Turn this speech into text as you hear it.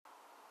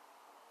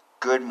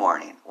Good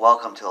morning.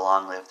 Welcome to the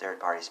Long Live Third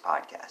Parties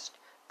podcast.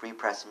 Free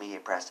Press Media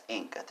Press,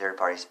 Inc., a third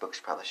party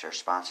books publisher,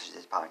 sponsors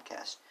this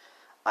podcast.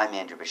 I'm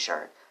Andrew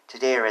Bouchard.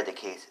 Today I read the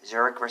case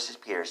Zurich v.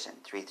 Peterson,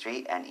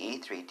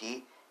 33NE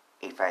 3D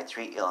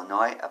 853,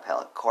 Illinois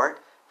Appellate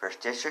Court,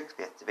 1st District,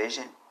 5th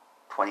Division,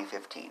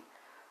 2015.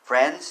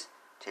 Friends,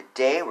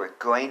 today we're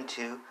going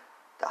to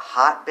the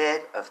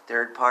hotbed of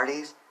third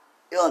parties,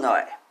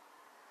 Illinois.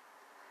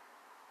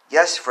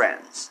 Yes,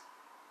 friends.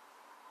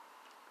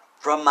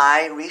 From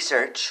my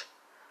research,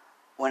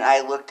 when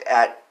I looked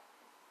at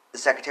the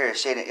Secretary of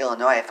State of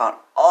Illinois, I found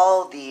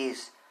all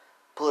these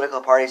political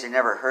parties I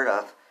never heard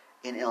of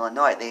in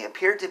Illinois. They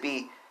appeared to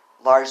be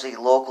largely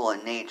local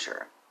in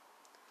nature.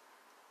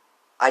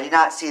 I did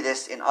not see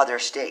this in other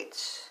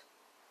states.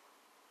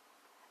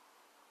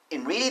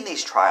 In reading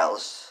these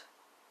trials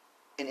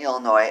in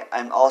Illinois,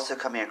 I'm also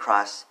coming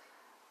across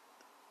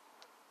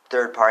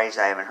third parties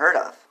I haven't heard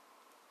of.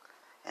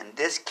 And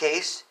this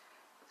case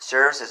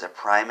serves as a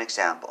prime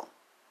example.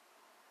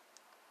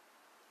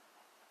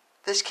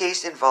 This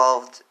case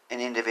involved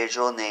an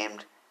individual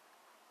named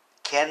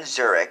Ken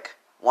Zurich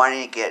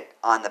wanting to get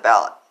on the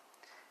ballot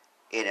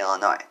in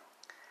Illinois.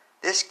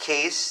 This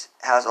case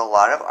has a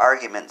lot of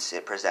arguments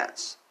it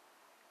presents.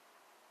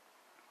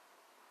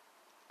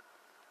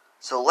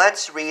 So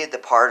let's read the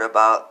part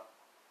about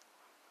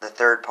the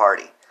third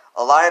party.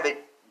 A lot of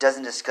it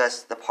doesn't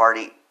discuss the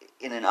party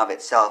in and of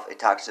itself. It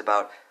talks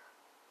about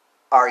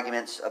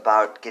arguments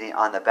about getting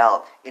on the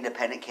ballot.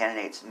 Independent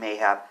candidates may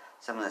have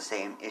some of the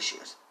same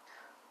issues.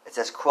 It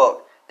says,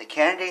 quote, "The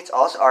candidates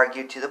also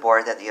argued to the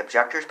board that the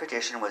objector's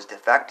petition was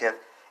defective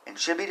and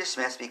should be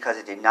dismissed because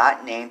it did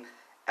not name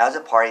as a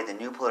party the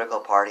new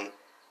political party,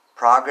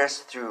 Progress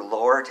Through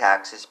Lower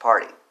Taxes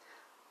Party.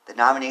 The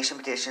nomination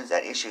petitions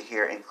at issue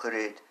here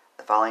included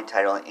the following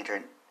title and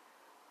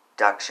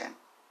introduction."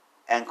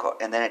 End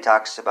quote. And then it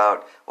talks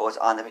about what was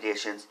on the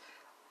petitions,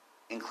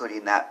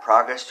 including that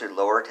Progress Through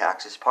Lower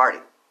Taxes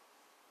Party.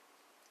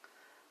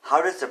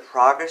 How does the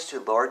Progress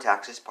Through Lower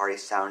Taxes Party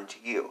sound to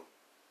you?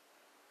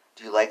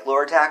 Do you like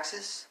lower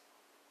taxes?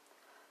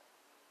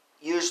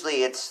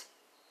 Usually it's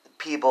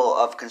people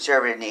of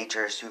conservative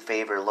natures who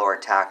favor lower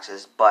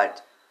taxes,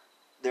 but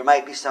there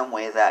might be some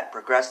way that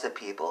progressive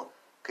people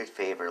could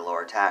favor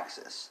lower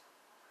taxes.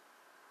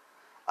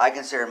 I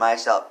consider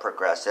myself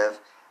progressive,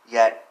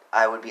 yet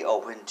I would be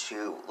open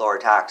to lower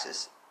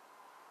taxes,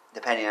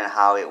 depending on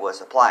how it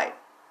was applied.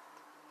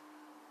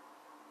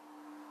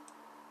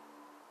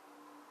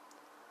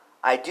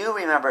 I do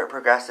remember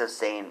progressives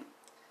saying,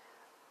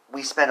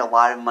 we spend a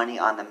lot of money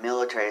on the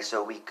military,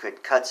 so we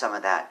could cut some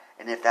of that.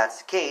 And if that's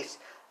the case,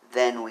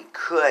 then we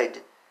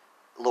could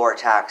lower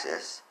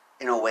taxes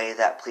in a way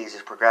that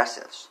pleases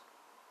progressives.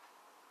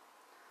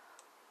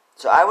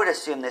 So I would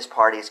assume this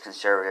party is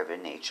conservative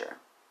in nature.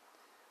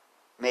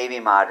 Maybe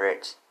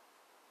moderate.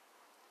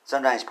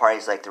 Sometimes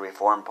parties like the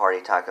Reform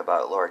Party talk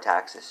about lower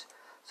taxes.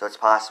 So it's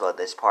possible that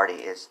this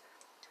party is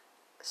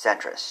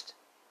centrist.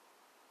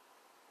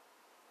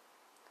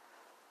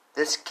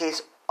 This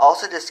case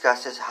also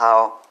discusses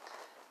how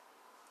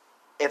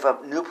if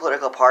a new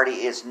political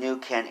party is new,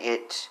 can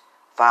it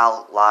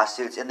file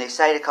lawsuits? And they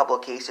cite a couple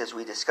of cases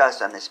we discussed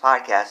on this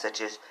podcast,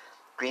 such as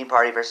Green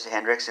Party versus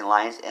Hendricks and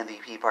Lions,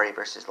 MVP Party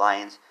versus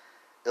Lions,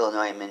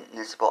 Illinois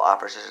Municipal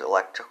Officers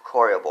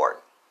Electoral Board.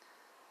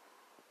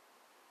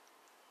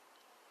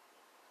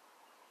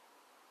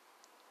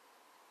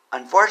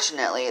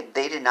 Unfortunately,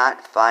 they did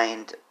not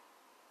find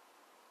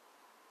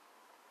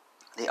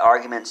the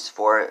arguments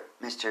for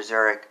Mr.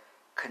 Zurich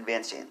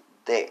convincing.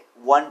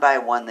 One by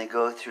one, they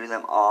go through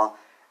them all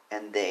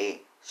and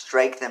they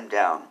strike them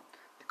down.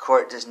 The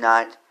court does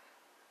not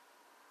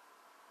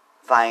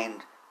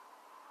find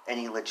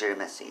any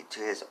legitimacy to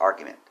his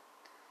argument.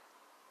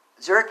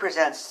 Zurich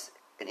presents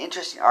an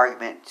interesting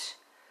argument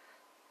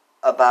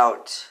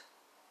about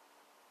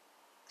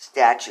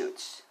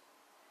statutes.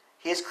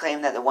 He has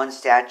claimed that the one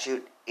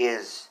statute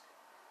is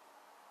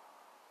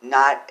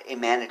not a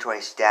mandatory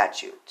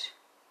statute.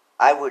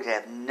 I would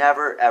have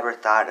never ever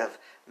thought of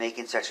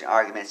making such an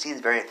argument. It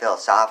seems very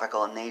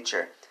philosophical in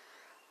nature.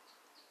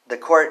 The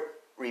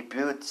court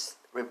rebuts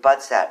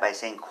that by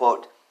saying,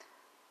 quote,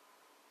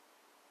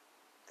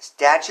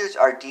 "Statutes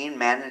are deemed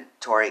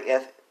mandatory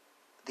if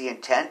the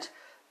intent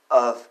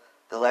of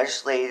the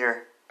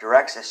legislator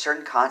directs a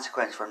certain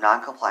consequence for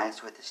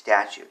noncompliance with the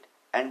statute."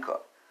 End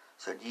quote.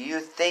 So do you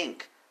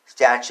think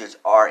statutes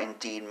are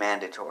indeed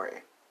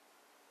mandatory?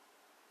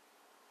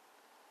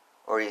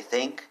 Or you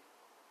think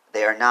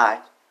they are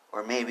not,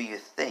 or maybe you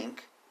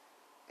think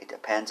it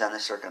depends on the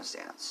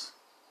circumstance.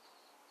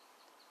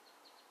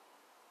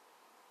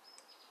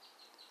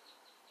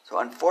 So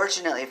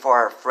unfortunately for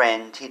our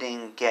friend, he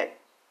didn't get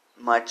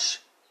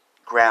much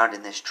ground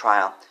in this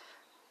trial,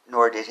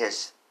 nor did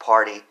his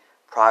party,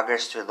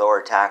 Progress Through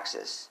Lower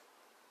Taxes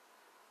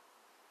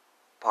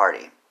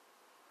Party.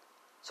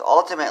 So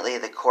ultimately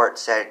the court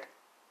said,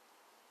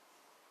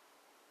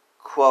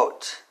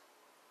 quote,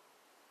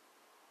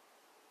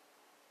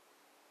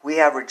 We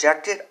have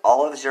rejected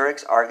all of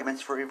Zurich's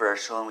arguments for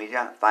reversal, and we do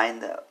not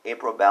find the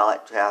April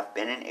ballot to have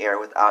been in error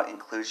without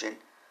inclusion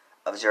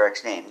of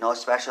Zurich's name. No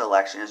special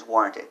election is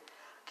warranted.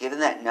 Given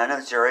that none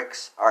of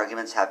Zurich's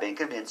arguments have been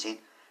convincing,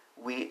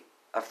 we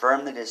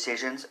affirm the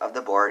decisions of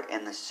the board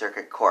in the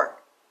circuit court.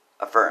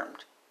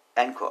 Affirmed.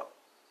 End quote.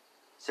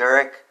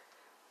 Zurich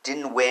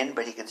didn't win,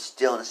 but he can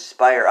still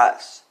inspire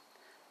us.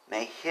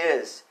 May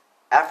his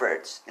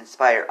efforts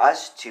inspire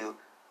us to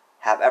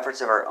have efforts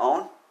of our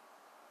own,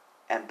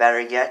 and better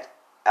yet,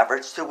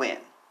 efforts to win.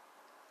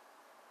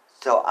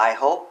 So I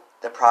hope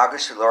the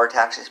Progress for Lower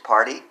Taxes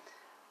Party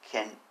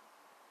can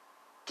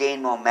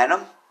gain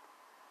momentum,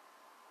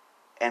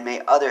 and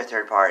may other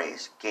third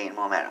parties gain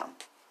momentum.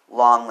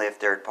 Long live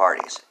third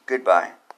parties. Goodbye.